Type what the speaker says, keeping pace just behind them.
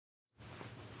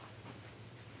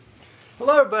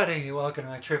Hello everybody, welcome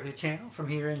to my trivia channel from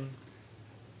here in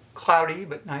cloudy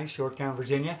but nice Yorktown,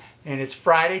 Virginia. And it's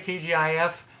Friday,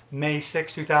 TGIF, May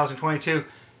 6, 2022.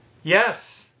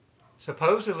 Yes,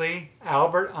 supposedly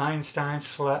Albert Einstein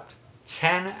slept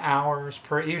 10 hours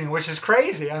per evening, which is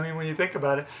crazy. I mean, when you think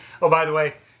about it. Oh, by the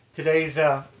way, today's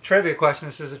trivia question,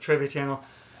 this is a trivia channel.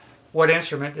 What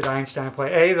instrument did Einstein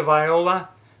play? A, the viola,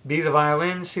 B, the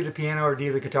violin, C, the piano, or D,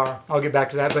 the guitar? I'll get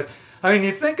back to that. But, I mean,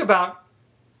 you think about,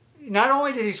 not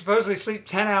only did he supposedly sleep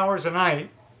 10 hours a night,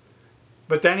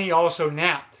 but then he also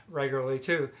napped regularly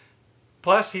too.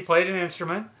 Plus he played an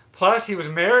instrument. Plus he was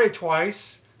married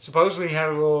twice. Supposedly he had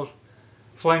a little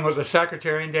fling with the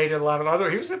secretary and dated a lot of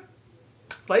other. He was a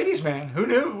ladies' man. Who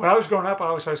knew? When I was growing up, I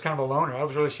always thought he was kind of a loner. I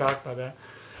was really shocked by that.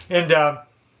 And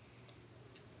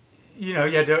you know,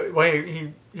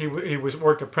 he was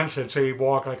worked at Princeton, so he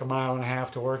walked like 1.5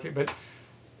 miles to work it. But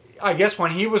I guess when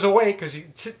he was awake, because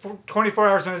 24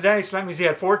 hours in a day, so that means he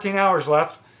had 14 hours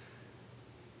left,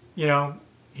 you know,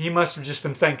 he must have just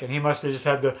been thinking. He must have just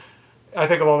had I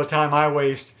think of all the time I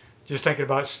waste just thinking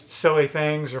about silly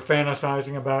things or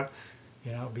fantasizing about,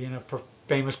 you know, being a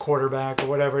famous quarterback or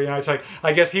whatever. You know, it's like,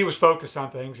 I guess he was focused on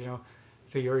things, you know,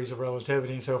 theories of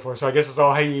relativity and so forth. So I guess it's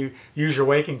all how you use your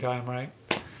waking time, right?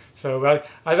 So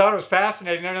I thought it was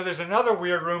fascinating. I know there's another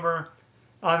weird rumor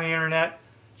on the internet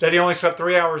that he only slept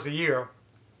 3 hours a year.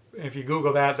 If you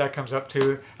Google that, that comes up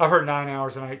too. I've heard 9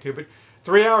 hours a night too, but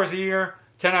 3 hours a year,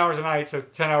 10 hours a night. So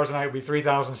 10 hours a night would be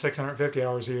 3,650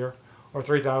 hours a year, or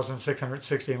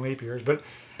 3,660 in leap years. But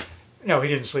no, he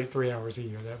didn't sleep 3 hours a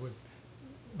year. That would.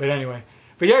 But anyway,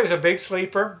 but yeah, he was a big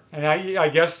sleeper, and I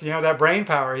guess, you know, that brain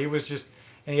power. He was just,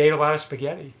 and he ate a lot of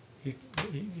spaghetti. He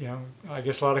you know, I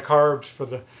guess a lot of carbs for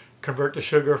the convert to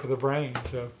sugar for the brain.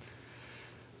 So,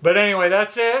 but anyway,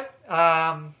 that's it.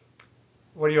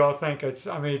 What do you all think?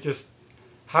 I mean, it's just,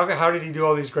 how did he do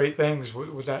all these great things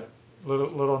with that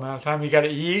little amount of time? You got to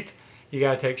eat, you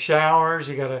got to take showers,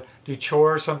 you got to do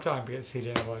chores sometimes. I guess he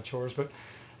didn't have a lot of chores, but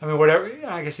I mean, whatever.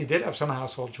 Yeah, I guess he did have some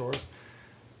household chores,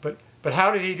 but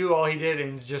how did he do all he did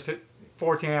in just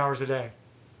 14 hours a day?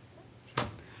 So,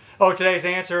 oh, today's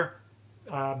answer,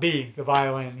 B, the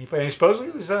violin. He played. And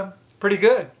supposedly he was pretty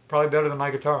good, probably better than my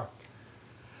guitar.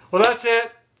 Well, that's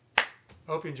it.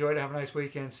 Hope you enjoyed it. Have a nice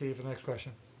weekend. See you for the next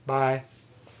question. Bye.